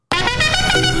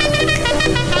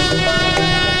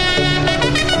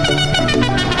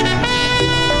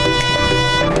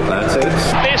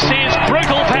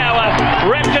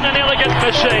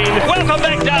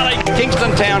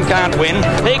win.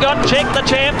 He got checked, the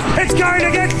champ. It's going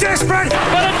to get desperate.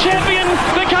 But a champion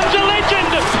becomes a legend.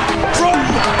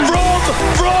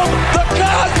 From the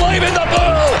cars leaving the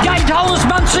pool. Gained holes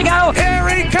months ago. Here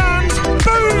he comes.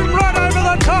 Boom, right over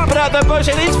the top. But out the bush,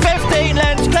 it is 15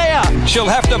 lengths clear. She'll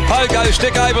have to pogo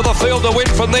stick over the field to win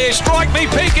from there. Strike Me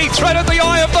Pinky, thread at the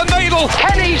eye of the needle.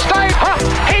 Can he stay?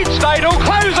 He'd stay till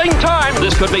closing time.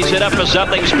 This could be set up for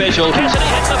something special. Cassidy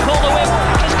hits the pull, the whip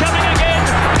is coming again.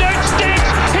 Dix,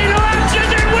 he lunges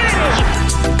and wins.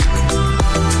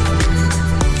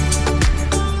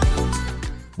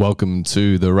 Welcome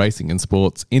to the Racing and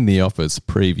Sports in the Office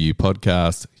preview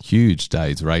podcast. Huge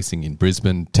days racing in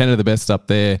Brisbane. 10 of the best up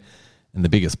there. And the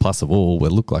biggest plus of all, we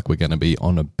look like we're going to be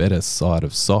on a better side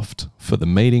of soft for the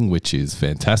meeting, which is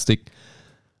fantastic.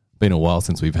 Been a while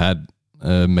since we've had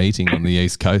a meeting on the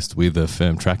East Coast with a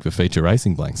firm track for feature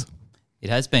racing, Blanks. It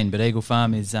has been, but Eagle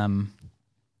Farm is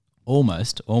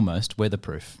almost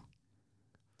weatherproof.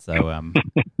 So,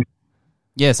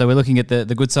 so we're looking at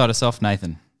the good side of soft,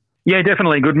 Nathan. Yeah,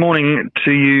 definitely. Good morning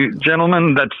to you,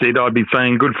 gentlemen. That's it. I'd be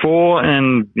saying good for,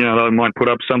 and, they might put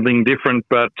up something different,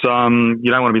 but you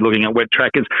don't want to be looking at wet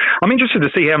trackers. I'm interested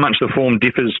to see how much the form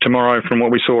differs tomorrow from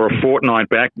what we saw a fortnight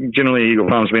back. Generally, Eagle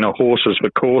Farm's been a horses for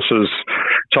courses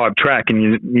type track,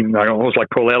 and a horse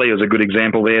like Paul Elliott is a good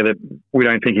example there that we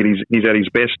don't think he's at his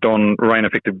best on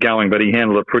rain-effective going, but he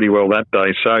handled it pretty well that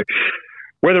day. So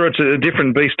whether it's a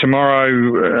different beast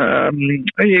tomorrow,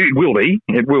 it will be.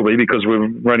 It will be because we're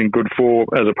running good for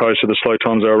as opposed to the slow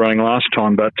times they were running last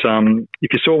time. But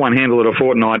if you saw one handle it a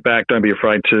fortnight back, don't be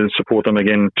afraid to support them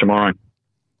again tomorrow.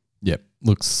 Yep.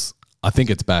 I think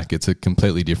it's back. It's a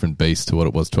completely different beast to what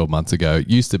it was 12 months ago. It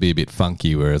used to be a bit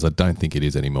funky, whereas I don't think it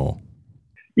is anymore.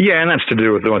 Yeah, and that's to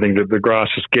do with, I think, the grass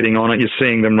is getting on it. You're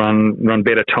seeing them run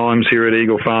better times here at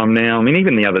Eagle Farm now. I mean,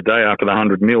 even the other day after the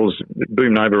 100 mils,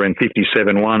 Boom Nova ran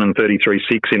 57.1 and 33.6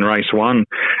 in race one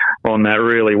on that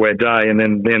really wet day. And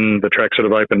then the track sort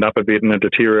of opened up a bit and it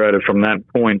deteriorated from that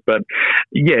point. But,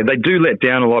 yeah, they do let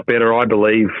down a lot better, I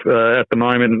believe, at the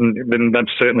moment. And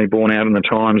that's certainly borne out in the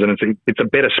times. And it's a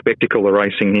better spectacle of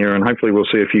racing here. And hopefully we'll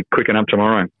see a few quicken up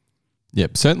tomorrow.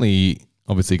 Yep, certainly.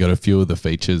 Obviously got a few of the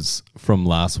features from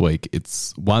last week.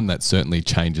 It's one that certainly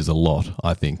changes a lot,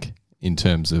 I think, in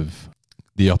terms of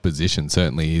the opposition,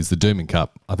 certainly, is the Doomben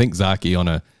Cup. I think Zaki on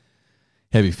a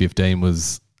heavy 15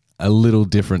 was a little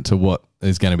different to what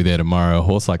is going to be there tomorrow. A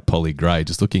horse like Polly Gray,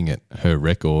 just looking at her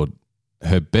record,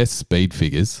 her best speed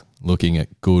figures, looking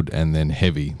at good and then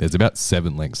heavy, there's about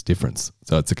 7 lengths difference.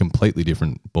 So it's a completely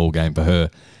different ball game for her.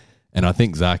 And I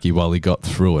think Zaki, while he got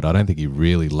through it, I don't think he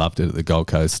really loved it at the Gold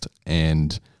Coast.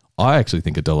 And I actually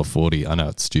think $1.40, I know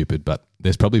it's stupid, but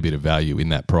there's probably a bit of value in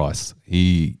that price.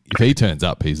 If he turns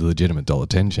up, he's a legitimate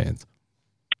 $1.10 chance.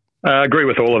 I agree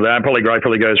with all of that. Polly Gray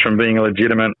probably goes from being a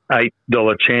legitimate $8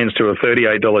 chance to a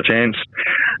 $38 chance.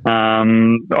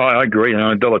 I agree.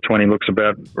 $1.20 looks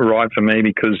about right for me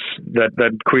because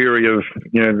that query of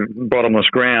bottomless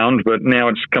ground, but now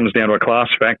it comes down to a class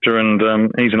factor,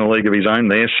 and he's in a league of his own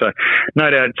there. So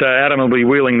no doubt Adam will be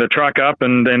wheeling the truck up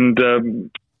and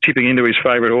tipping into his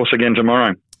favourite horse again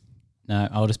tomorrow. No,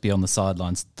 I'll just be on the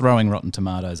sidelines throwing rotten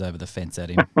tomatoes over the fence at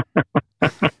him.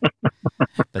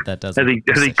 But that doesn't.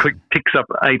 As he picks up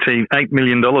 $8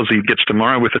 million he gets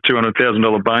tomorrow with a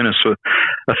 $200,000 bonus, for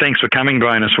a thanks for coming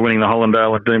bonus for winning the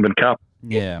Hollandale and Doomben Cup.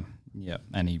 Yeah,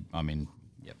 and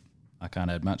I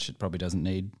can't add much. It probably doesn't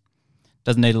need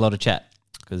a lot of chat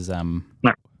because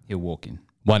he'll walk in.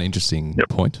 One interesting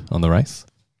point on the race.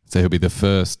 So he'll be the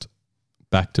first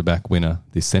back-to-back winner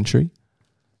this century,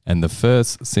 and the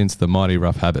first since the Mighty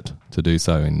Rough Habit to do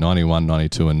so in 91,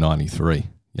 92 and 93.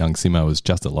 Young Simo was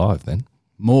just alive then.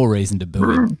 More reason to boo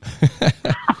him.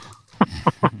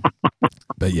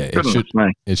 But yeah,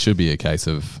 it should be a case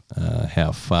of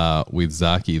how far with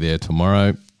Zaki there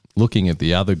tomorrow. Looking at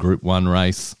the other Group 1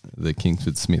 race, the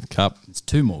Kingsford Smith Cup. There's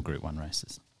 2 more Group 1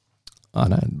 races. Oh,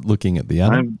 no, looking at the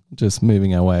other, just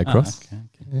moving our way across. Okay.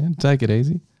 Yeah, take it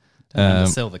easy. Don't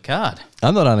undersell the card.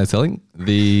 I'm not underselling.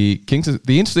 The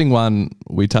interesting one,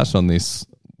 we touched on this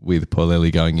with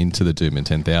Paulelli going into the Doomben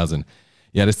 10,000.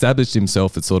 He had established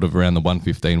himself at sort of around the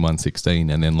 115, 116,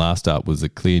 and then last up was a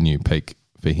clear new peak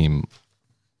for him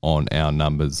on our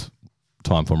numbers,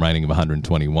 time form rating of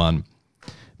 121.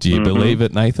 Do you believe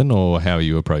it, Nathan, or how are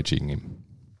you approaching him?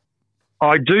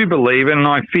 I do believe it, and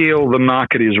I feel the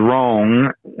market is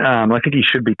wrong. I think he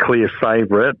should be clear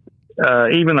favourite,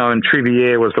 even though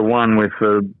Triviere was the one with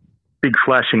the big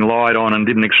flashing light on and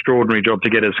did an extraordinary job to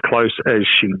get as close as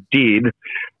she did.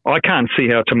 I can't see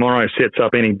how tomorrow sets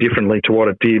up any differently to what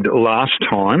it did last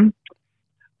time.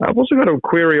 I've also got a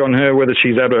query on her whether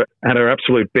she's had her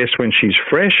absolute best when she's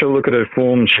fresh. I look at her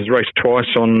form. She's raced twice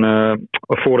on a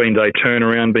 14-day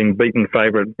turnaround, being beaten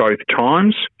favourite both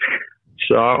times.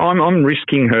 So I'm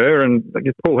risking her, and I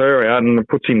just pull her out and it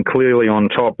puts him clearly on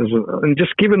top. And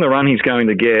just given the run he's going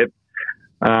to get,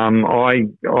 I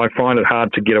find it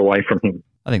hard to get away from him.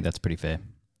 I think that's pretty fair.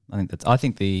 I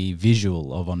think the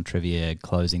visual of Entriviere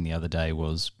closing the other day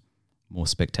was more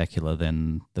spectacular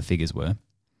than the figures were.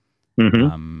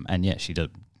 Mm-hmm. And yeah,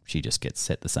 she just gets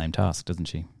set the same task, doesn't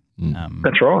she?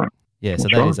 That's right. Yeah, so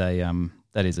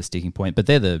that is a sticking point. But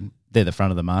they're the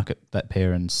front of the market, that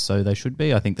pair, and so they should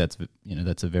be. I think that's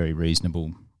a very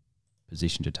reasonable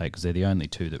position to take because they're the only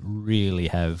two that really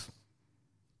have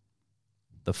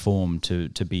the form to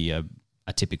be a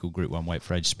typical Group 1 weight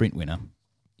for age sprint winner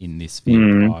in this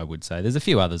field. I would say there's a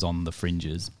few others on the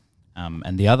fringes,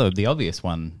 and the obvious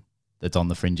one that's on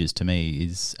the fringes to me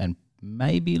is, and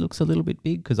maybe looks a little bit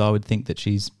big because I would think that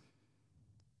she's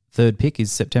third pick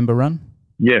is September Run.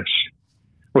 Yes.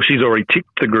 Well, she's already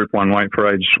ticked the Group 1 weight for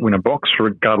age winner box,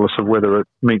 regardless of whether it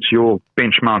meets your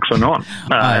benchmarks or not,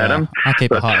 Adam. I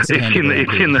keep a high standard.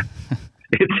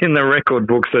 It's in the record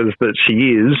book says that she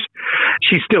is.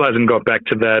 She still hasn't got back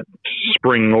to that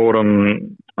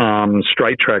spring-autumn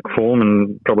straight track form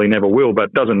and probably never will,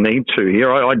 but doesn't need to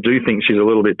here. I do think she's a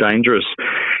little bit dangerous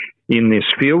in this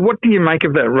field. What do you make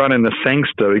of that run in the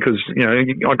Sangster? Because,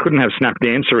 I couldn't have Snap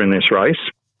Dancer in this race.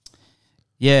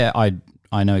 Yeah,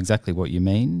 I know exactly what you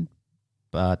mean,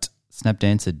 but Snap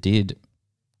Dancer did,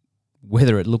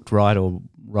 whether it looked right or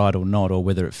not, or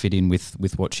whether it fit in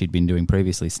with what she'd been doing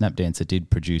previously, Snap Dancer did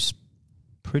produce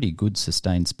pretty good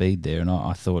sustained speed there, and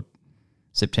I thought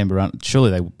September Run,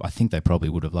 I think they probably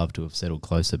would have loved to have settled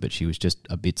closer, but she was just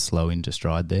a bit slow into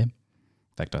stride there.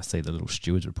 In fact, I see the little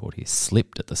stewards report here,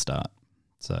 slipped at the start.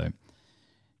 So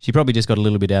she probably just got a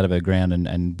little bit out of her ground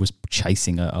and was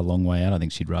chasing a long way out. I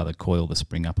think she'd rather coil the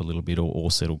spring up a little bit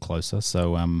or settle closer.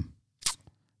 So,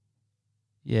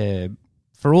 yeah,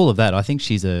 for all of that, I think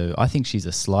she's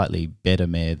a slightly better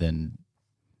mare than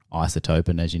Isotope.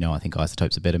 And as you know, I think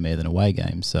Isotope's a better mare than Away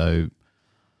Game. So,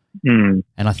 and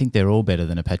I think they're all better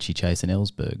than Apache Chase and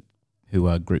Ellsberg, who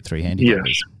are Group 3 handicappers.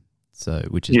 Yes. So,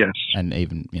 which is, and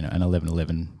even, an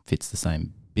 11:11 fits the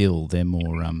same bill. They're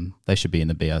more, they should be in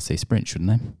the BRC Sprint, shouldn't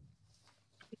they?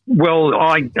 Well,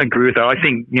 I agree with that. I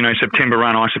think, September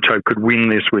Run Isotope could win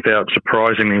this without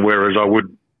surprising me, whereas I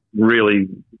would really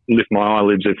lift my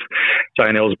eyelids if, say,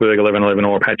 an Ellsberg 11:11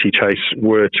 or Apache Chase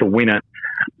were to win it.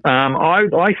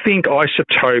 I think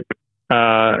Isotope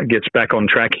gets back on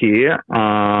track here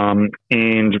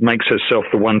and makes herself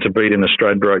the one to beat in the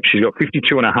Stradbroke. She's got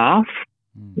 52.5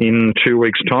 in 2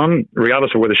 weeks' time.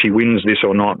 Regardless of whether she wins this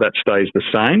or not, that stays the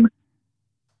same.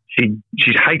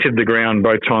 She's hated the ground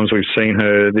both times we've seen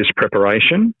her this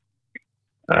preparation.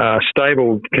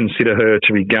 Stable consider her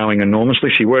to be going enormously.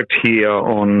 She worked here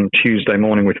on Tuesday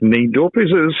morning with Needorp,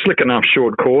 who's a slick enough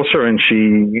short courser, and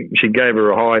she gave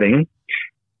her a hiding.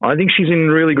 I think she's in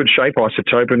really good shape,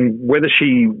 Isotope, and whether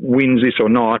she wins this or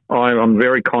not, I'm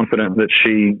very confident that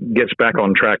she gets back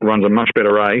on track, runs a much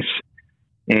better race,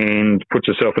 and puts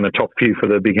herself in the top few for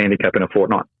the big handicap in a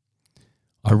fortnight.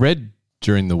 I read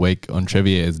during the week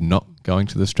Entriviere is not going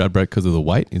to the Stradbroke because of the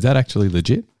weight. Is that actually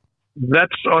legit?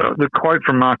 That's the quote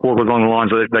from Mark Ward was on the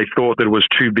lines that they thought that it was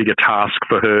too big a task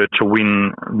for her to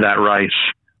win that race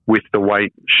with the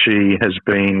weight she has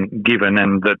been given,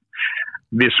 and that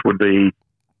this would be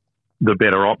the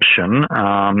better option.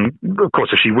 Of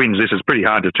course, if she wins this, it's pretty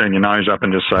hard to turn your nose up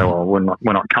and just say, well, we're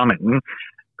not coming.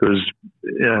 Because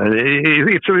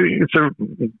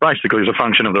basically it's a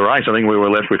function of the race. I think we were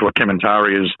left with what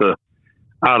Kementari is the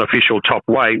artificial top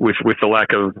weight with the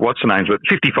lack of what's the names, but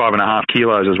 55.5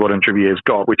 kilos is what Entriviere's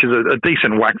got, which is a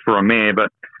decent whack for a mare.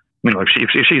 But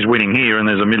if she's winning here and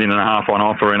there's $1.5 million on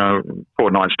offer in a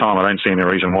fortnight's time, I don't see any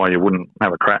reason why you wouldn't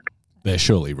have a crack. They're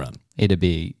surely run. It'd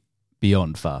be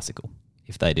beyond farcical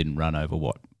if they didn't run over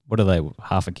what are they,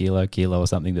 half a kilo or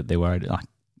something that they're worried.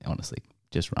 Honestly.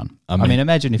 Just run. I mean,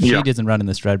 imagine if she doesn't run in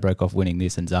the Stradbroke off winning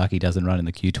this and Zaki doesn't run in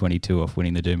the Q22 off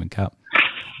winning the Doomben Cup.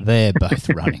 They're both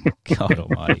running. God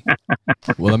almighty.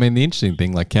 Well, the interesting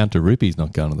thing, Counter Rupee's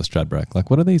not going to the Stradbroke.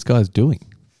 What are these guys doing?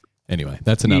 Anyway,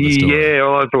 that's another story. Yeah,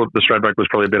 well, I thought the Stradbroke was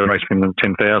probably a better race than the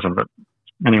 10,000, but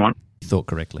anyway. You thought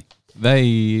correctly.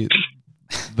 The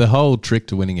whole trick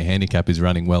to winning a handicap is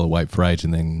running well at weight for age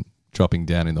and then dropping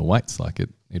down in the weights.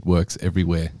 It works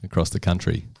everywhere across the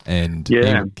country. And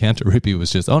Counter Rupee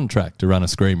was just on track to run a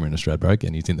screamer in a Stradbroke,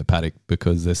 and he's in the paddock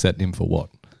because they're setting him for what?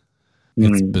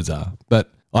 It's bizarre. But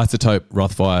Isotope,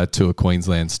 Rothfire, two of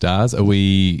Queensland stars. For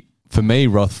me,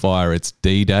 Rothfire, it's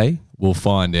D-Day. We'll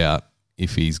find out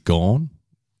if he's gone?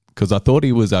 Because I thought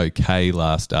he was okay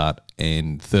last start,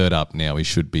 and third up now he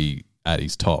should be at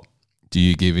his top. Do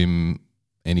you give him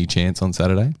any chance on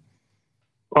Saturday?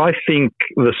 I think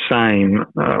the same.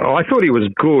 I thought he was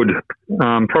good,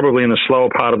 probably in the slower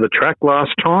part of the track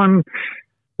last time.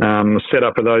 Set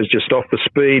up for those just off the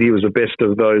speed. He was the best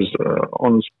of those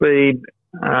on speed.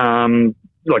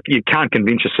 You can't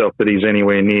convince yourself that he's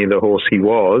anywhere near the horse he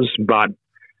was, but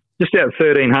just out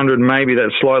 1,300, maybe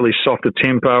that slightly softer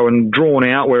tempo and drawn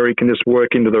out where he can just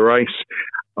work into the race.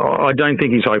 I don't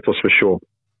think he's hopeless for sure.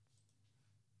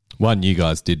 One you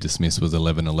guys did dismiss was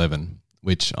 11-11,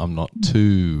 which I'm not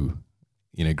too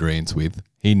in agreement with.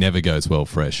 He never goes well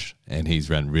fresh, and he's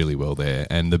ran really well there.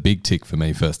 And the big tick for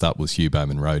me first up was Hugh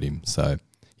Bowman rode him, so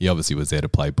he obviously was there to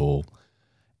play ball.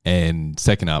 And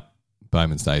second up,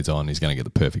 Bowman stays on. He's going to get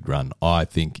the perfect run. I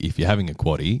think if you're having a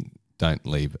quaddie, don't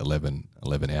leave 11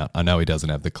 out. I know he doesn't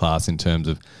have the class in terms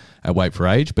of at weight for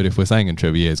age, but if we're saying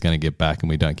Entrevier is going to get back and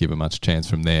we don't give him much chance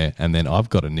from there, and then I've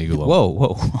got a niggle on.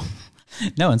 Whoa.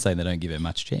 No one's saying they don't give her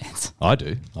much chance. I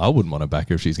do. I wouldn't want to back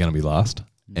her if she's going to be last.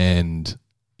 And,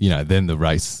 then the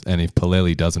race, and if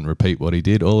Palelli doesn't repeat what he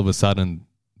did, all of a sudden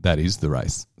that is the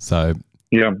race. So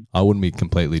yeah, I wouldn't be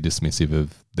completely dismissive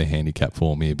of the handicap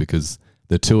form here, because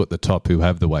the two at the top who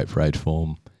have the weight for age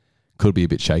form could be a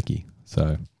bit shaky.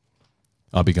 So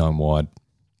I'll be going wide.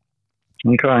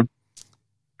 Okay.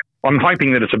 I'm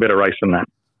hoping that it's a better race than that.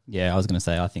 Yeah, I was going to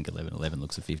say, I think 11-11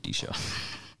 looks a 50 shot.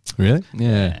 Really?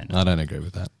 Yeah, no. I don't agree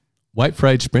with that. Weight for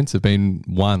age sprints have been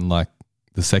won like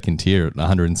the second tier at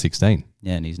 116.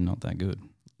 Yeah, and he's not that good.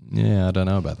 Yeah, I don't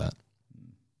know about that.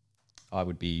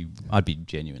 I'd be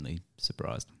genuinely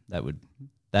surprised. That would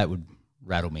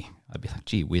rattle me. I'd be like,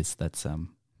 gee whiz, that's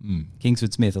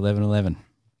Kingsford Smith 11-11.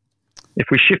 If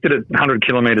we shifted it 100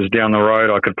 kilometres down the road,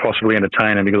 I could possibly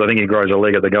entertain him, because I think he grows a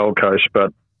leg at the Gold Coast,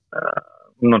 but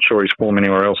I'm not sure his form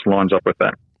anywhere else lines up with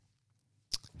that.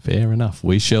 Fair enough.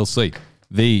 We shall see.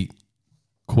 The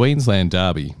Queensland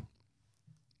Derby,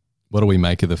 what do we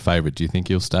make of the favourite? Do you think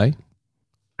he'll stay?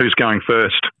 Who's going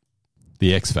first?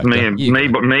 The X Factor. Me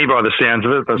by the sounds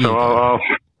of it. So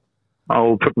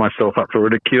I'll put myself up for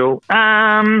ridicule.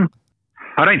 I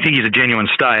don't think he's a genuine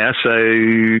stayer,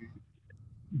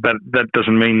 but that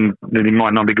doesn't mean that he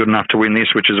might not be good enough to win this,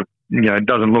 which is,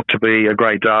 doesn't look to be a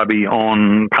great derby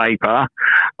on paper.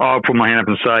 I'll put my hand up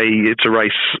and say it's a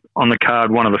race on the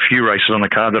card, one of the few races on the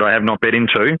card that I have not bet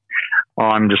into.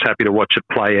 I'm just happy to watch it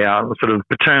play out. Sort of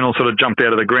Paternal sort of jumped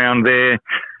out of the ground there.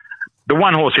 The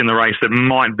one horse in the race that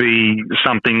might be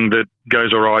something that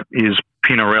goes all right is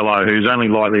Pinarello, who's only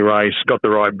lightly raced, got the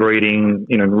right breeding,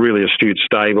 really astute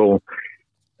stable,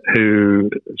 who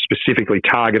specifically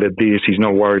targeted this. He's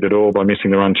not worried at all by missing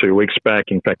the run 2 weeks back.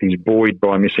 In fact, he's buoyed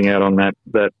by missing out on that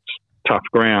tough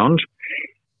ground.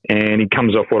 And he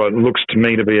comes off what looks to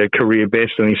me to be a career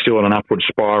best, and he's still on an upward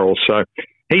spiral. So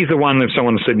he's the one, if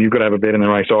someone said you've got to have a bet in the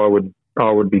race,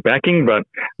 I would be backing. But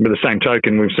by the same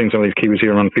token, we've seen some of these Kiwis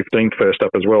here on 15th first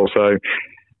up as well. So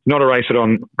not a race that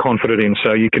I'm confident in.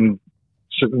 So you can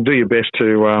do your best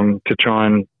to try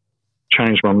and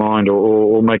change my mind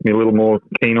or make me a little more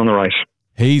keen on the race.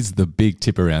 He's the big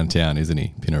tip around town, isn't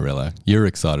he, Pinarello? You were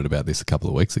excited about this a couple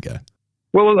of weeks ago.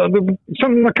 Well,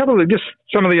 some of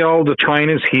the older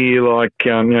trainers here, like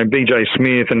BJ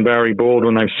Smith and Barry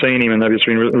Baldwin, they've seen him and they've just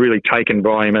been really taken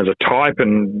by him as a type.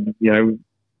 And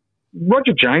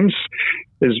Roger James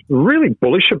is really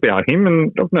bullish about him,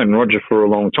 and I've known Roger for a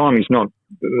long time. He's not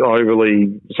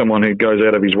overly someone who goes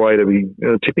out of his way to be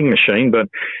a tipping machine, but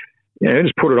I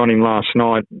just put it on him last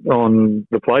night on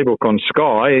the playbook on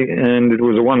Sky, and it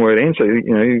was a one-word answer.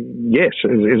 Yes,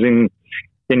 as in,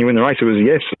 can you win the race? It was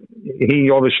yes. He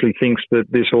obviously thinks that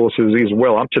this horse is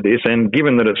well up to this, and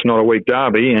given that it's not a weak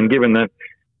derby, and given that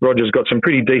Roger's got some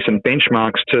pretty decent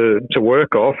benchmarks to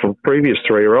work off of previous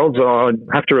 3-year-olds, I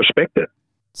have to respect it.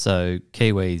 So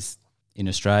Kiwis in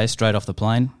Australia, straight off the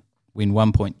plane, win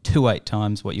 1.28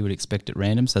 times what you would expect at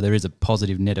random, so there is a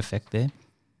positive net effect there.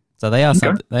 So they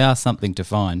are something to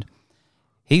find.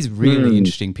 He's really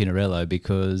interesting, Pinarello,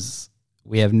 because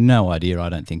we have no idea, I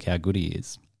don't think, how good he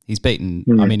is. He's beaten,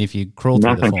 I mean, if you crawl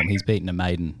through the form, he's beaten a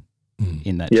maiden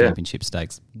in that championship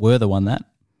stakes. Werther won that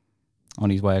on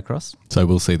his way across. So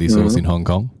we'll see this horse in Hong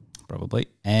Kong? Probably.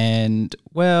 And,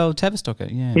 well, Tavistock,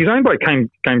 yeah. He's owned by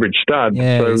Cambridge Stud,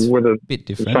 so whether a bit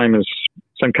different.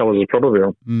 Same colours as Probably.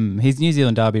 His New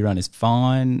Zealand Derby run is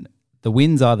fine. The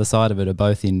wins either side of it are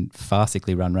both in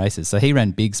farcically run races. So he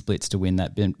ran big splits to win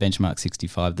that benchmark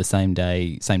 65 the same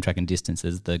day, same track and distance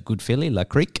as the good filly, La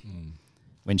Crique,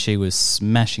 when she was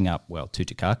smashing up. Well,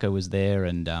 Tutukaka was there,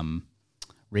 and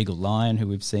Regal Lion, who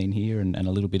we've seen here, and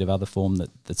a little bit of other form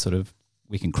that sort of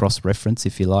we can cross-reference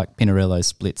if you like. Pinarello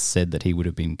Splits said that he would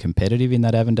have been competitive in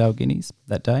that Avondale Guineas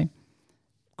that day.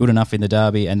 Good enough in the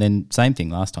Derby, and then same thing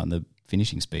last time. The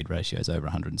finishing speed ratio is over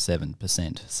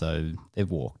 107%, so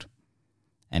they've walked.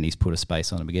 And he's put a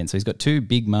space on him again. So he's got 2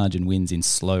 big margin wins in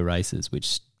slow races,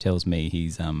 which tells me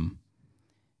he's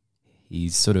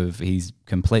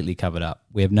completely covered up.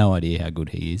 We have no idea how good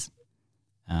he is,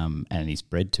 and he's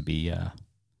bred to be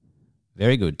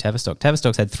very good.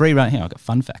 Tavistock's had 3 runners. Here, I've got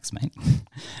fun facts, mate.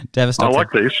 Tavistock's I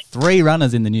like these. 3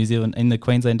 runners in the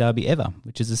Queensland Derby ever,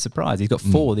 which is a surprise. He's got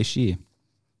 4 this year,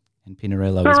 and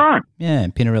Pinarello. All right. Yeah,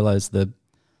 and Pinarello's the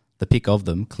pick of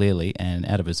them clearly, and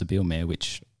out of a Zabeel mare,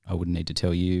 which I wouldn't need to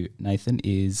tell you, Nathan,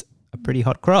 is a pretty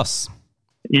hot cross.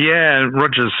 Yeah,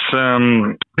 Rogers,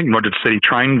 I think Rogers said he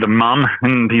trained the mum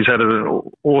and he's had an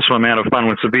awesome amount of fun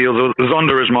with Zabeel.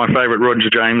 Zonda is my favourite Roger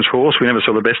James horse. We never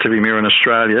saw the best of him here in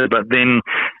Australia. But then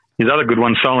his other good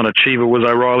one, Silent Achiever, was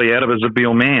O'Reilly out of a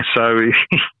Zabeel mare. So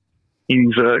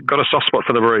he's got a soft spot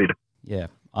for the breed. Yeah.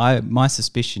 My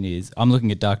suspicion is, I'm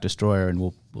looking at Dark Destroyer and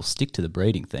we'll stick to the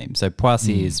breeding theme. So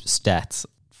Poissier's stats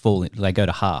they go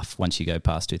to half once you go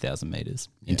past 2,000 metres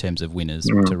in terms of winners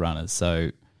to runners.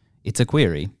 So it's a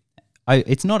query.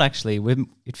 It's not actually.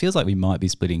 It feels like we might be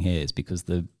splitting hairs because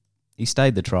he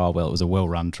stayed the trial well. It was a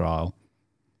well-run trial.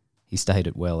 He stayed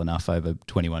it well enough over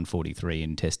 21.43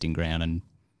 in testing ground, and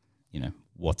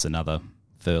what's another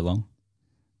furlong?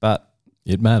 But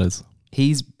it matters.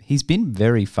 He's been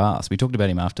very fast. We talked about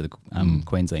him after the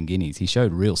Queensland Guineas. He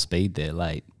showed real speed there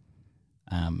late,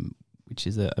 which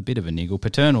is a bit of a niggle.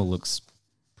 Paternal looks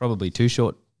probably too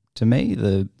short to me.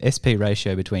 The SP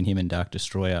ratio between him and Dark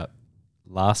Destroyer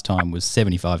last time was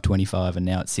 75-25 and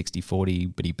now it's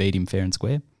 60-40, but he beat him fair and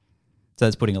square. So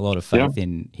that's putting a lot of faith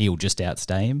in he'll just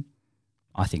outstay him.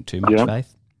 I think too much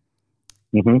faith.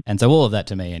 Mm-hmm. And so all of that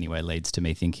to me anyway leads to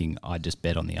me thinking I'd just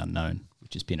bet on the unknown,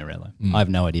 which is Pinarello. I have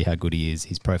no idea how good he is.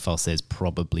 His profile says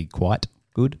probably quite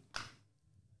good.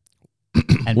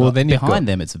 And then behind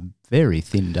them, it's a very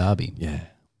thin Derby. Yeah.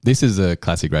 This is a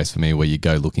classic race for me where you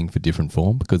go looking for different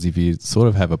form, because if you sort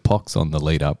of have a pox on the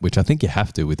lead up, which I think you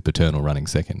have to with Paternal running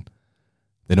second,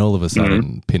 then all of a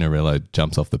sudden Pinarello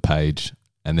jumps off the page,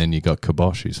 and then you got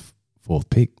Kibosh who's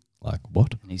 4th pick. Like,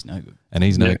 what? And he's no good. And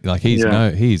he's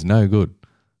he's no good.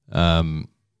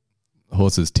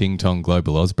 Horses Ting Tong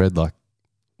Global Osbred, like,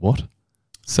 what?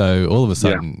 So all of a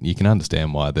sudden you can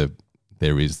understand why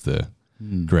there is the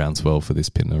groundswell for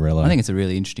this Pinarello. I think it's a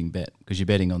really interesting bet because you're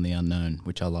betting on the unknown,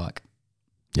 which I like.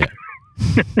 Yeah.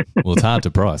 Well, it's hard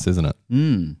to price, isn't it?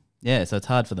 Yeah, so it's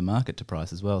hard for the market to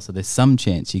price as well. So there's some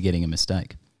chance you're getting a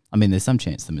mistake. I mean, there's some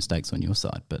chance the mistake's on your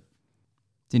side, but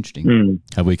it's interesting.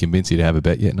 Have we convinced you to have a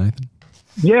bet yet, Nathan?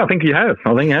 Yeah, I think you have.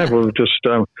 We've just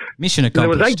mission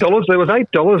accomplished. There was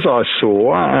 $8 I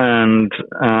saw, and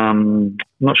I'm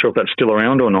not sure if that's still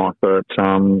around or not. But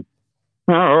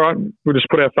all right, we'll just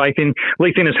put our faith in.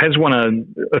 Lee Thinners has won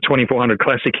a 2400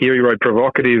 Classic here. He rode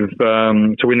Provocative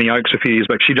to win the Oaks a few years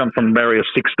back. She jumped from barrier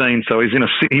 16, so he's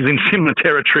in similar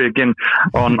territory again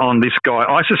on this guy.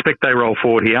 I suspect they roll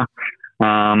forward here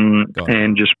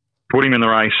and just put him in the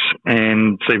race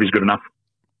and see if he's good enough.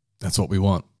 That's what we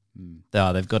want.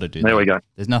 Oh, they've got to do that. There we go.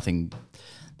 There's nothing.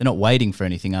 They're not waiting for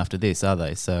anything after this, are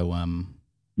they? So,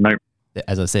 no.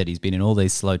 As I said, he's been in all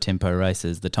these slow tempo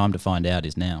races. The time to find out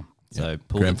is now. So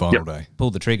grand final day.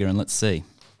 Pull the trigger and let's see.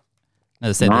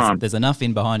 As I said, there's enough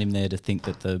in behind him there to think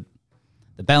that the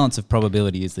balance of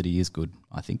probability is that he is good,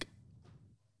 I think.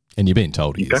 And you're being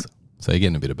told he is. So you're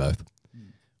getting a bit of both.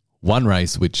 One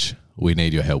race which we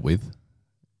need your help with.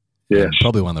 Yes.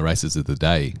 Probably one of the races of the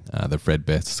day, the Fred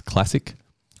Best Classic.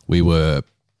 We were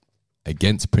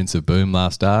against Prince of Boom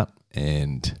last start,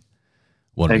 and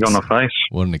egg on the face.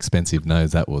 What an expensive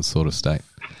nose that was, sort of state.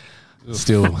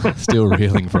 Still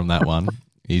reeling from that one.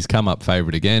 He's come up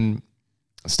favourite again.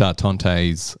 Start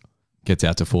Tontes gets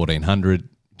out to 1400.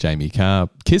 Jamie Carr.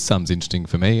 Kiss Sum's interesting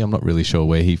for me. I'm not really sure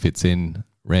where he fits in.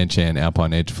 Ranchan,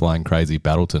 Alpine Edge, Flying Crazy,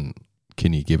 Battleton.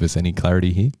 Can you give us any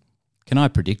clarity here? Can I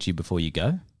predict you before you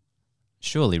go?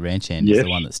 Surely Ranchan is the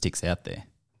one that sticks out there.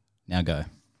 Now go.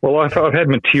 Well, I've had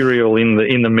material in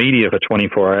the media for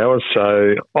 24 hours,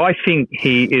 so I think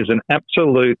he is an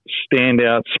absolute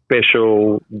standout,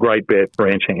 special, great bet,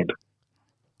 Ranch Hand.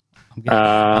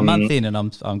 A month in, and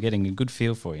I'm getting a good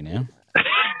feel for you now.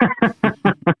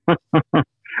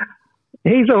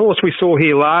 He's a horse we saw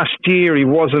here last year. He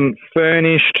wasn't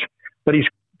furnished, but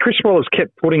Chris Wallace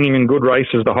kept putting him in good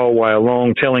races the whole way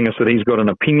along, telling us that he's got an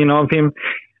opinion of him.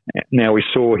 Now we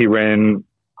saw he ran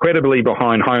credibly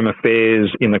behind Home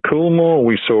Affairs in the Coolmore.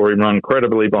 We saw him run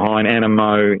credibly behind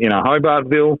Animo in a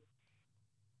Hobartville.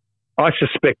 I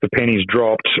suspect the penny's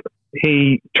dropped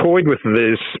he toyed with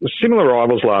this similar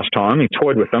rivals last time. He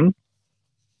toyed with them.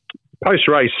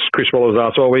 Post-race, Chris Waller was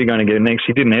asked, where are you going to get next?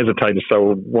 He didn't hesitate to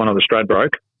sell one of the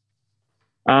Stradbroke.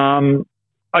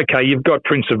 Okay, you've got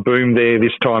Prince of Boom there,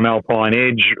 this time Alpine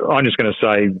Edge. I'm just going to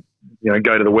say,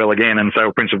 go to the well again and say,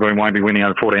 well, Prince of Boom won't be winning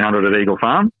over 1,400 at Eagle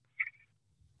Farm.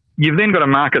 You've then got a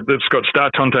market that's got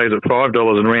Star Tontes at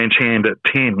 $5 and Ranch Hand at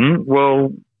 10.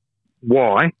 Well,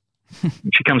 why?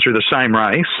 She comes through the same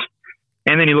race.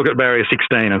 And then you look at barrier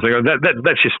 16 and think,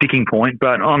 that's your sticking point.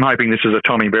 But I'm hoping this is a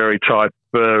Tommy Berry type,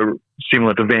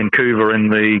 similar to Vancouver in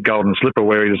the Golden Slipper,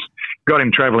 where he's got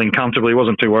him travelling comfortably. He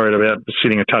wasn't too worried about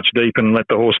sitting a touch deep and let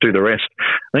the horse do the rest.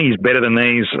 I think he's better than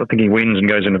these. I think he wins and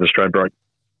goes into the Stradbroke.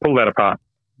 Pull that apart.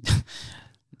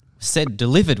 Said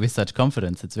delivered with such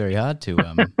confidence, it's very hard to.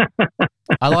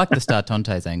 I like the Star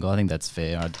Tontes angle. I think that's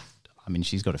fair. I mean,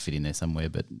 she's got to fit in there somewhere,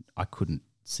 but I couldn't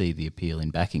see the appeal in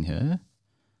backing her.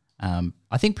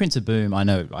 I think Prince of Boom, I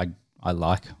know I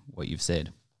like what you've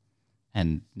said.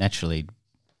 And naturally,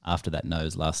 after that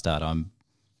nose last start, I'm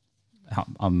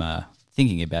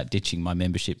thinking about ditching my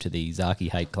membership to the Zaki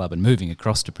Hate Club and moving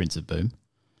across to Prince of Boom.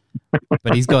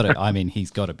 But he's got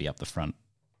to be up the front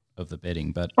of the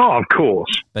betting. But of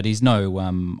course. But he's no,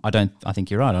 I think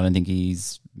you're right. I don't think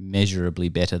he's measurably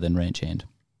better than Ranch Hand.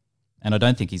 And I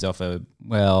don't think he's off I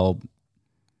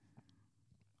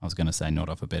was going to say not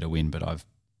off a better win, but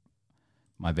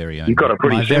my very own. You've got a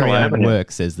pretty similar, haven't you?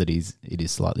 Work says that it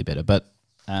is slightly better, but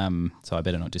so I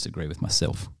better not disagree with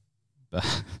myself.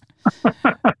 But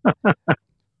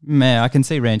man, I can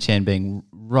see Ranch Hand being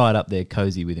right up there,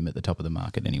 cozy with him at the top of the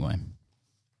market. Anyway,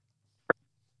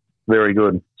 very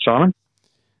good, Simon.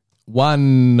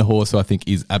 One horse who I think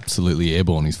is absolutely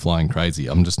airborne. He's flying crazy.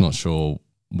 I'm just not sure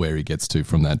where he gets to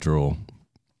from that draw.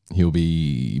 He'll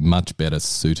be much better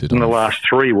suited in the last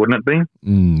three, wouldn't it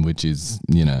be? Which is,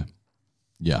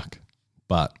 yuck.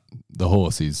 But the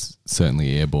horse is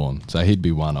certainly airborne. So he'd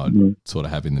be one I'd sort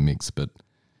of have in the mix. But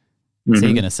is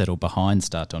he going to settle behind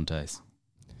Star Tontes?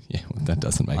 Yeah, well, that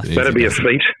doesn't make it easy. Better be a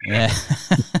feat. Yeah.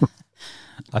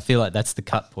 I feel like that's the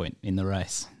cut point in the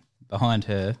race. Behind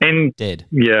her, and dead.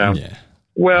 Yeah.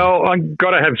 Well, I've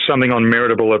got to have something on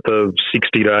Meritable at the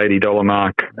 $60 to $80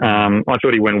 mark. I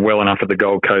thought he went well enough at the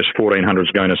Gold Coast. 1,400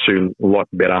 is going to suit a lot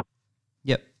better.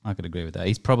 Yep, I could agree with that.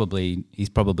 He's probably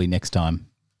next time,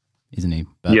 isn't he?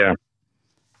 But, yeah.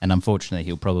 And unfortunately,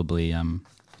 he'll probably run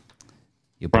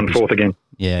fourth again.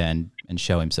 Yeah, and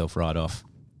show himself right off,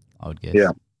 I would guess.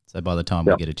 Yeah. So by the time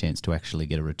we get a chance to actually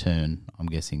get a return, I'm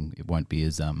guessing it won't be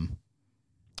as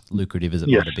lucrative as it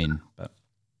might have been. But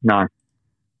no.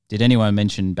 Did anyone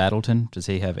mention Battleton? Does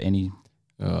he have any?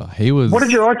 He was.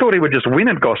 I thought he would just win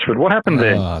at Gosford. What happened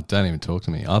there? Don't even talk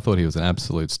to me. I thought he was an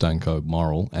absolute stone cold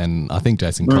moral, and I think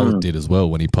Jason Collett did as well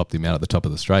when he popped him out at the top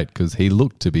of the straight, because he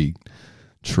looked to be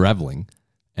travelling,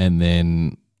 and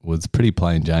then was pretty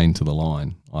plain Jane to the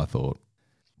line. I thought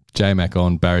J-Mac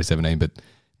on Barry 17, but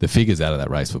the figures out of that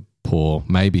race were poor.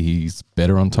 Maybe he's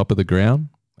better on top of the ground,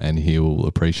 and he'll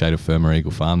appreciate a firmer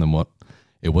Eagle Farm than what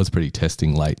it was pretty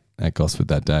testing late at Gosford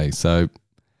that day. So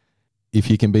if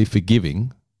you can be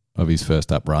forgiving of his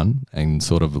first up run and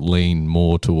sort of lean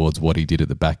more towards what he did at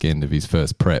the back end of his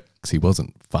first prep, because he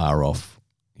wasn't far off.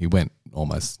 He went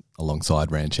almost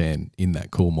alongside Ranch Hand in that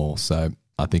Coolmore, so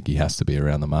I think he has to be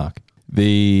around the mark.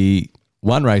 The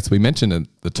one race we mentioned at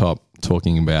the top,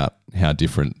 talking about how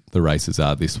different the races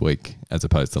are this week as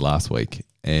opposed to last week,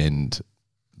 and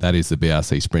that is the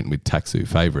BRC Sprint with Taxu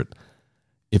favourite.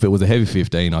 If it was a heavy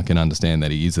 15, I can understand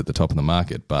that he is at the top of the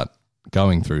market, but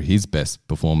going through his best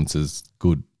performances,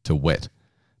 good to wet,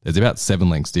 there's about 7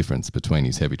 lengths difference between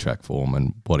his heavy track form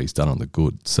and what he's done on the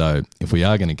good. So if we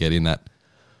are going to get in that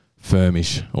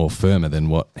firmish or firmer than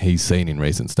what he's seen in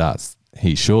recent starts,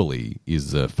 he surely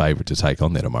is a favourite to take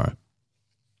on there tomorrow.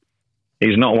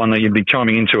 He's not one that you'd be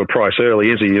chiming into a price early,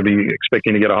 is he? You'd be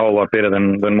expecting to get a whole lot better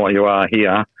than what you are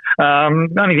here.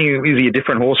 Only thing, is he a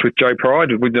different horse with Joe Pride?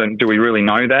 Do we really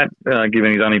know that,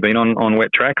 given he's only been on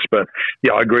wet tracks? But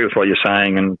yeah, I agree with what you're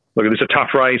saying. And look, it's a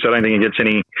tough race. I don't think it gets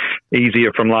any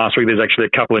easier from last week. There's actually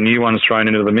a couple of new ones thrown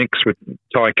into the mix with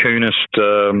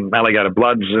Tycoonist, Alligator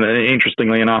Bloods,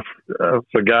 interestingly enough,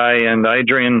 for Gay and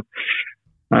Adrian.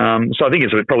 So I think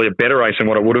it's probably a better race than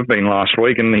what it would have been last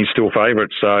week, and he's still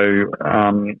favourite. So,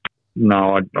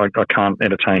 no, I can't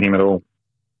entertain him at all.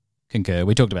 Concur.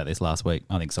 We talked about this last week.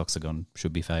 I think Soxagon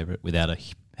should be favourite without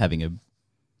having a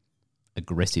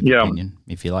aggressive opinion,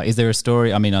 if you like. Is there a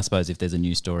story? I mean, I suppose if there's a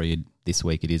new story this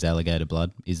week, it is Alligator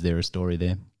Blood. Is there a story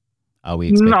there? Are we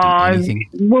expecting anything?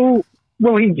 Well,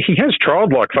 Well, he has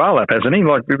trialled like Farlap, hasn't he?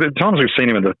 Like the times we've seen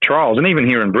him at the trials, and even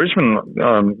here in Brisbane,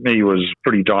 he was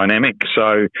pretty dynamic.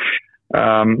 So,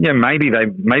 maybe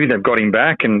they've got him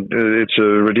back, and it's a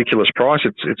ridiculous price.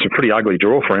 It's a pretty ugly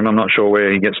draw for him. I'm not sure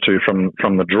where he gets to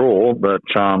from the draw, but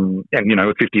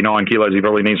with 59 kilos, he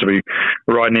probably needs to be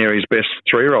right near his best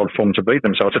 3-year-old form to beat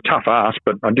them. So it's a tough ask,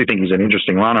 but I do think he's an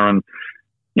interesting runner, and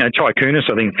Ty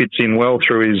Kunis I think fits in well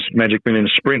through his Magic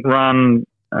Millions sprint run.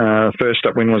 First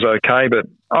up win was okay, but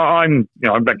I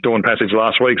backed Dawn Passage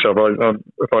last week, so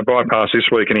if I bypass this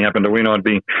week and he happened to win, I'd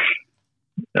be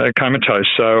comatose.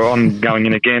 So I'm going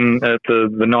in again at the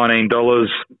 $19.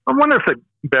 I wonder if the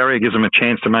barrier gives him a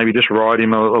chance to maybe just ride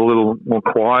him a little more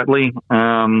quietly.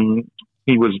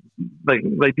 They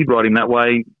did ride him that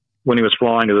way when he was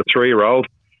flying as a 3-year-old.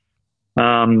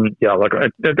 At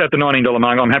the $19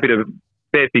 mark, I'm happy to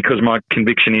bet because my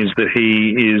conviction is that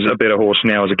he is a better horse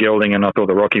now as a gelding, and I thought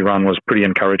the Rocky run was pretty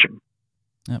encouraging.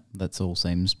 Yep, that's all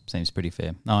seems pretty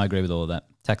fair. No, I agree with all of that.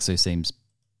 Taxu seems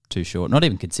too short. Not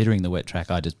even considering the wet track.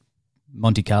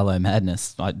 Monte Carlo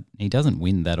madness. He doesn't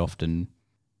win that often,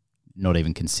 not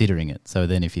even considering it. So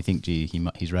then if you think,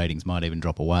 his ratings might even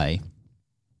drop away,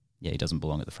 he doesn't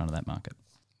belong at the front of that market.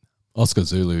 Oscar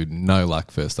Zulu, no luck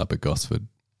first up at Gosford.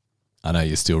 I know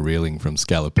you're still reeling from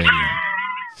Scalapini.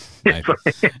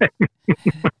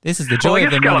 This is the joy of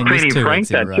them running this 2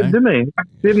 weeks in a row.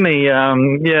 Didn't he?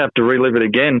 Have to relive it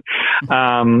again.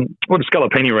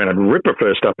 Scalapini ran a ripper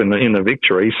first up in the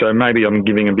victory, so maybe I'm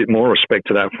giving a bit more respect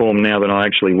to that form now than I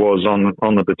actually was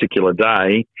on the particular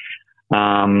day.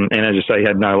 And as you say, he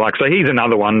had no luck. So he's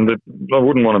another one that I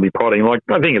wouldn't want to be potting. Like,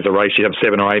 I think it's a race, you'd have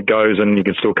 7 or 8 goes and you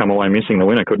could still come away missing the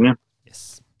winner, couldn't you?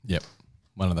 Yes. Yep.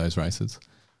 One of those races.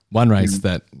 One race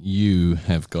that you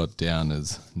have got down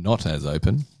as not as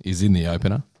open is in the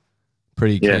opener.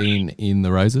 Pretty keen in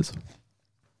the Roses?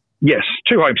 Yes,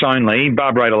 2 hopes only.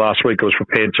 Barbara last week was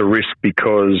prepared to risk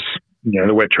because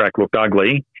the wet track looked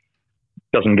ugly.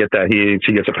 Doesn't get that here.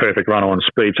 She gets a perfect run on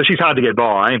speed. So she's hard to get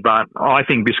by, but I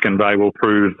think Biscayne Bay will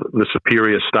prove the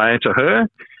superior stayer to her.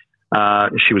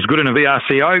 She was good in a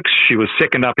VRC Oaks. She was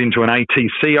second up into an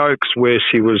ATC Oaks where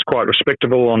she was quite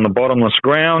respectable on the bottomless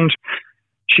ground.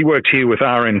 She worked here with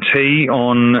RNT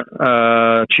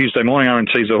on Tuesday morning.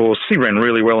 RNT's a horse. He ran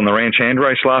really well in the Ranch Hand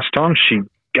race last time. She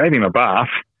gave him a bath.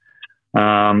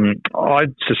 I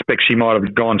suspect she might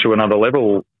have gone to another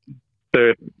level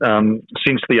since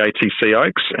the ATC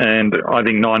Oaks, and I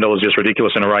think $9 is just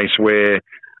ridiculous in a race where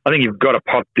I think you've got to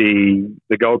pot the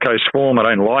Gold Coast form. I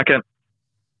don't like it.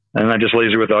 And that just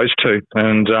leaves you with those 2.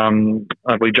 And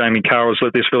I believe Jamie Carroll's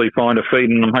let this filly find a feed,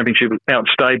 and I'm hoping she'll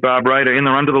outstay Barbara in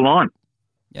the run to the line.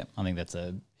 Yeah, I think that's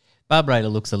Barbara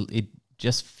it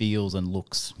just feels and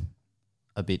looks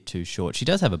a bit too short. She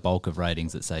does have a bulk of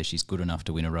ratings that say she's good enough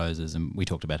to win a Roses, and we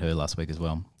talked about her last week as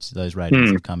well. So those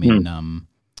ratings have come in.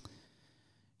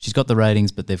 She's got the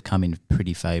ratings, but they've come in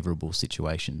pretty favourable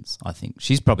situations. I think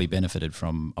she's probably benefited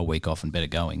from a week off and better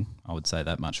going. I would say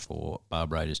that much for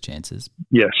Barbara's chances.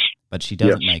 Yes. But she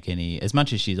doesn't make any, as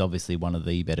much as she's obviously one of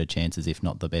the better chances, if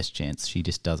not the best chance, she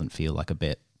just doesn't feel like a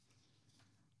bet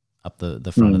up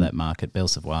the front of that market. Belle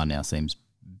Savoie now seems,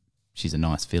 she's a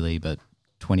nice filly, but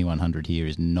 2,100 here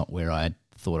is not where I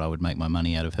thought I would make my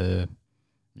money out of her.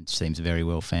 It seems very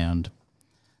well found.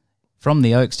 From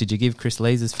the Oaks, did you give Chris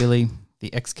Lees's filly,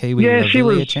 the ex-Kiwi,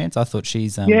 a chance? I thought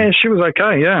she's... she was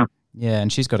okay, yeah. Yeah,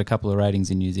 and she's got a couple of ratings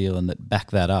in New Zealand that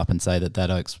back that up and say that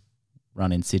Oaks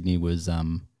run in Sydney was,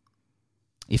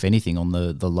 if anything, on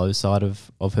the low side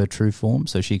of her true form.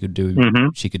 So she could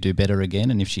do better again.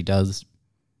 And if she does,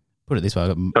 put it this way,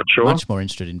 I'm much more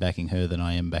interested in backing her than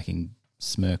I am backing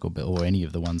Smirk or any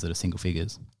of the ones that are single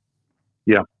figures.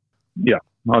 Yeah.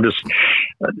 I'll just...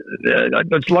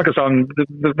 it's like I said,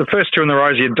 the first 2 in the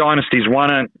Rosier Dynasties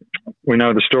won it. We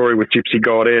know the story with Gypsy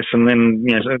Goddess, and then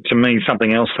to me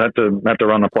something else had to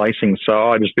run the placing. So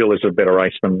I just feel it's a better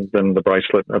race than the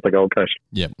Bracelet at the Gold Coast.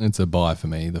 Yeah, it's a buy for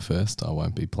me. The first I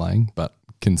won't be playing, but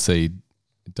concede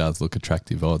it does look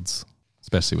attractive odds,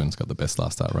 especially when it's got the best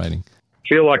last start rating. I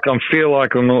feel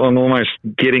like I'm almost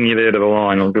getting you there to the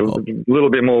line. I'll do a little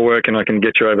bit more work, and I can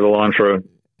get you over the line for a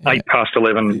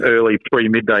 11 early 3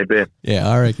 midday bet. Yeah,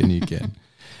 I reckon you can.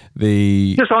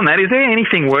 Just on that, is there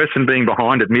anything worse than being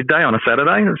behind at midday on a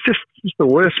Saturday? It's just the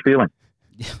worst feeling.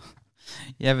 You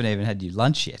haven't even had your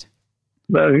lunch yet.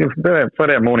 Put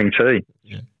our morning tea.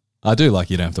 Yeah. I do like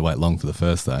you don't have to wait long for the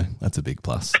first, though. That's a big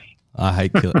plus. I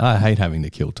hate having to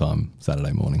kill time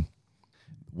Saturday morning.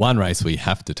 One race we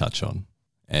have to touch on,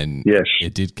 and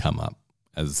it did come up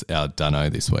as our dunno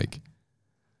this week.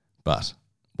 But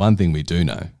one thing we do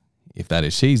know, if that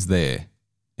is she's there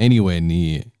anywhere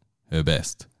near her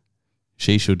best,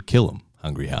 she should kill him,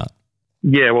 Hungry Heart.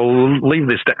 Yeah, well, we'll leave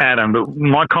this to Adam, but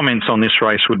my comments on this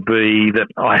race would be that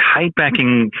I hate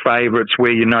backing favourites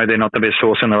where you know they're not the best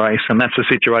horse in the race, and that's the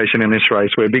situation in this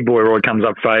race where Big Boy Roy comes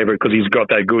up favourite because he's got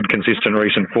that good, consistent,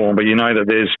 recent form, but you know that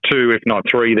there's 2, if not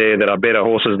 3 there that are better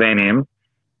horses than him,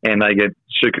 and they get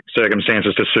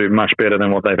circumstances to suit much better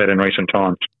than what they've had in recent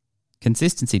times.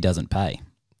 Consistency doesn't pay.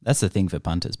 That's the thing for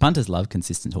punters. Punters love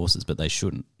consistent horses, but they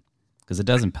shouldn't because it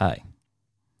doesn't pay.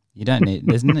 You don't need.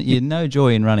 There's no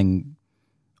joy in running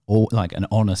like an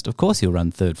honest. Of course, he'll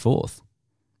run 3rd, 4th.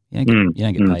 You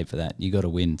don't get paid for that. You got to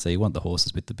win, so you want the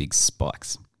horses with the big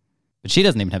spikes. But she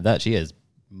doesn't even have that. She has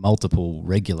multiple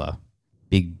regular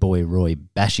Big Boy Roy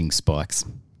bashing spikes.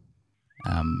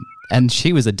 And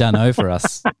she was a dun-o for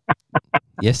us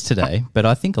yesterday, but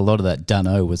I think a lot of that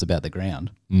dun-o was about the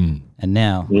ground. And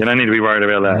now... You don't need to be worried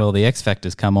about that. Well, the X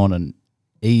Factors come on and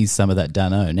ease some of that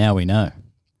dun-o. Now we know.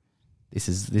 This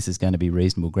is going to be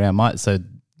reasonable ground. So,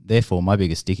 therefore, my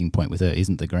biggest sticking point with her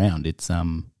isn't the ground. It's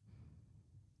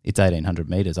 1,800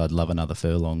 metres. I'd love another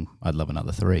furlong. I'd love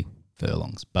another 3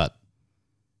 furlongs, but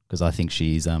because I think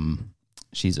she's a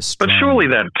strong... But surely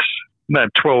that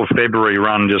 12 February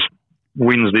run just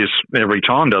wins this every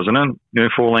time, doesn't it?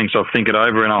 4 lengths off Think It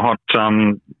Over in a hot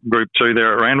Group 2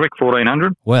 there at Randwick,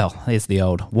 1,400. Well, there's the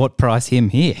old, what price him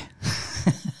here?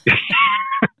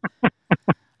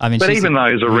 I mean, but even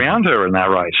those around her in that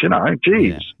race,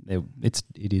 geez. Yeah,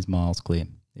 it is miles clear.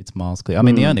 It's miles clear. I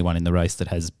mean, the only one in the race that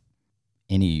has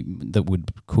any that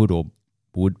could or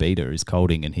would beat her is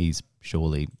Colding, and he's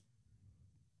surely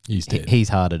dead. He's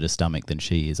harder to stomach than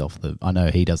she is off the. I know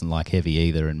he doesn't like heavy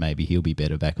either, and maybe he'll be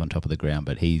better back on top of the ground.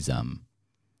 But he's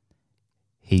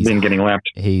been getting lapped.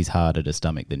 He's harder to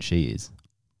stomach than she is.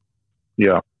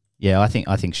 Yeah, yeah. I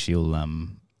think she'll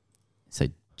say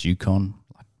Ducon.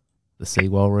 The Sea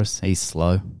Walrus, he's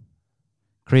slow.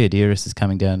 Creaderis is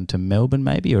coming down to Melbourne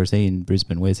maybe, or is he in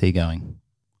Brisbane? Where's he going?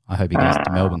 I hope he goes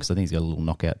to Melbourne because I think he's got a little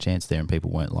knockout chance there and people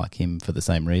won't like him for the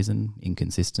same reason,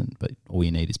 inconsistent, but all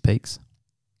you need is peaks.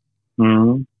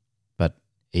 Mm-hmm. But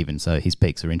even so, his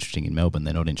peaks are interesting in Melbourne,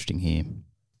 they're not interesting here.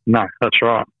 No, that's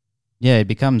right. Yeah, it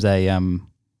becomes a...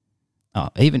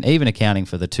 even accounting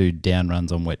for the 2 down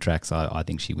runs on wet tracks, I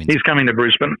think she wins. He's coming to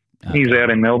Brisbane. Okay. He's out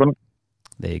in Melbourne.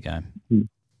 There you go.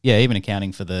 Yeah, even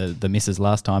accounting for the misses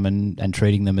last time and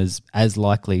treating them as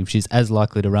likely, she's as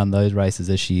likely to run those races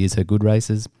as she is her good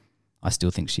races, I still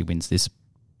think she wins this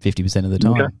 50% of the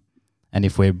time. Okay. And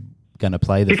if we're going to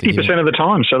play the 50% of the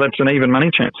time, so that's an even money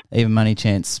chance. Even money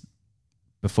chance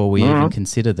before we even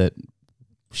consider that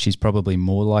she's probably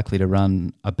more likely to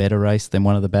run a better race than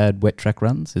one of the bad wet track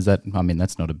runs. Is that, I mean,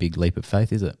 that's not a big leap of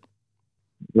faith, is it?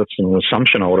 That's an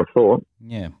assumption I would have thought.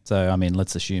 Yeah. So, I mean,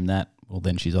 let's assume that. Well,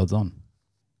 then she's odds on.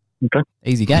 Okay.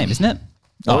 Easy game, isn't it?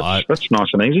 That's nice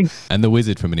and easy. And the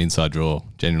Wizard from an inside draw,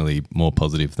 generally more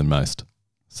positive than most.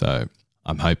 So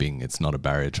I'm hoping it's not a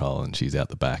barrier trial and she's out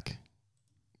the back.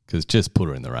 Because just put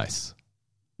her in the race.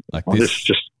 This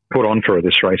just put on for her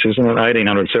this race, isn't it?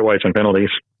 1,800 set weights and penalties.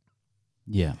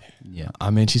 Yeah, yeah. I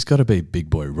mean, she's got to be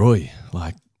Big Boy Roy.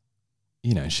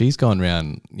 She's gone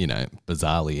round,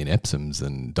 bizarrely in Epsoms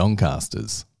and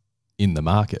Doncasters in the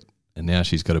market. And now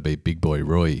she's got to be Big Boy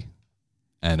Roy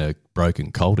and a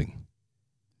broken Colding.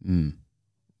 You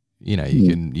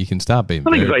can start being.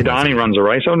 I think Zaydani runs a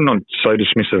race. I'm not so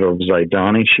dismissive of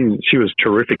Zaydani. She was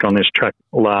terrific on this track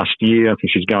last year. I think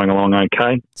she's going along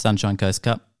okay. Sunshine Coast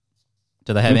Cup.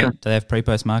 Do they have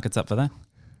pre-post markets up for that?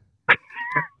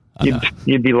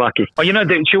 You'd be lucky. Oh,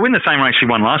 she'll win the same race she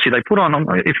won last year. They put on,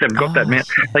 if they've got that mare,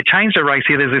 they changed the race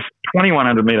here. There's this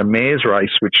 2,100 metre mares race,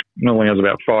 which normally has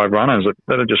about 5 runners.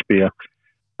 That'll just be a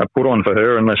put on for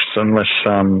her, unless I'm not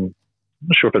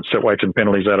sure if it's set weights and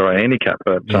penalties that are a handicap,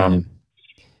 but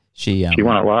she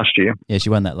won it last year. Yeah, she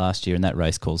won that last year, and that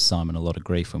race caused Simon a lot of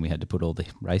grief when we had to put all the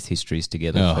race histories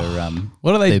together for.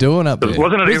 What are they doing up there?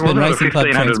 Wasn't it a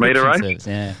 1,500 metre race? Service,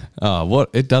 yeah. Oh,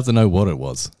 what? It doesn't know what it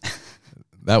was.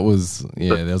 That was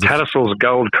there was Tattersalls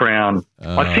Gold Crown.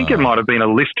 I think it might have been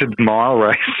a listed mile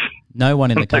race. No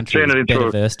one in the country is better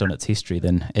versed on its history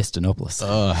than Estonopoulos.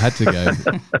 Oh, had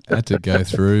to go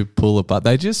through, pull apart.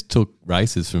 They just took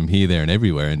races from here, there, and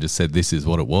everywhere, and just said this is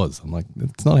what it was. I'm like,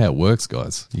 that's not how it works,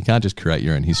 guys. You can't just create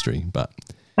your own history, but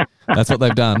that's what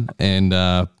they've done. And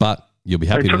but you'll be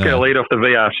They happy to took know. our lead off the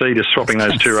VRC, just swapping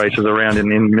those two races around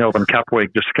in Melbourne Cup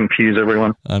Week just to confuse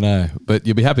everyone. I know, but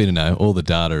you'll be happy to know all the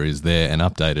data is there and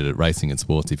updated at Racing and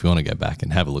Sports. If you want to go back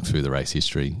and have a look through the race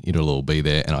history, it'll all be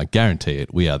there. And I guarantee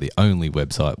it, we are the only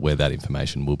website where that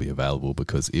information will be available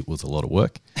because it was a lot of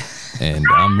work. And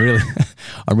I'm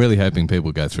really hoping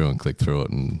people go through and click through it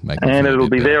and make. And it'll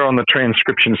be there on the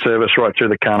transcription service right through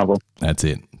the carnival. That's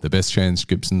it. The best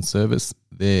transcription service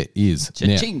there is.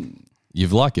 Cha-ching. Now,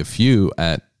 you've like a few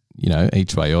at,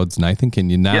 each way odds, Nathan. Can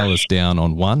you nail us down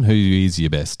on one? Who is your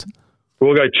best?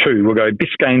 We'll go two. We'll go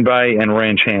Biscayne Bay and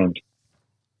Ranch Hand.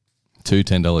 Two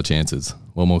 $10 chances.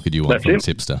 What more could you want That's from it.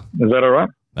 Tipster? Is that all right?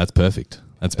 That's perfect.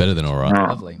 That's better than all right. All right.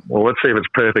 Lovely. Well, let's see if it's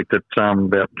perfect at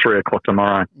about 3 o'clock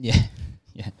tomorrow. Yeah.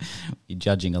 You're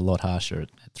judging a lot harsher at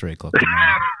 3 o'clock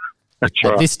tomorrow. That's At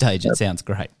right. this stage, it sounds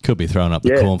great. Could be throwing up the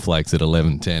Yeah. cornflakes at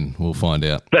 11:10. We'll find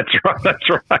out. That's right.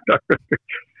 If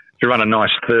you run a nice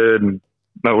third, and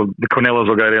the Cornellas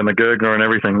will go down the Gergner and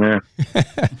everything,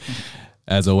 yeah.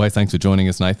 As always, thanks for joining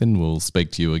us, Nathan. We'll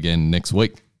speak to you again next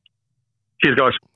week. Cheers, guys.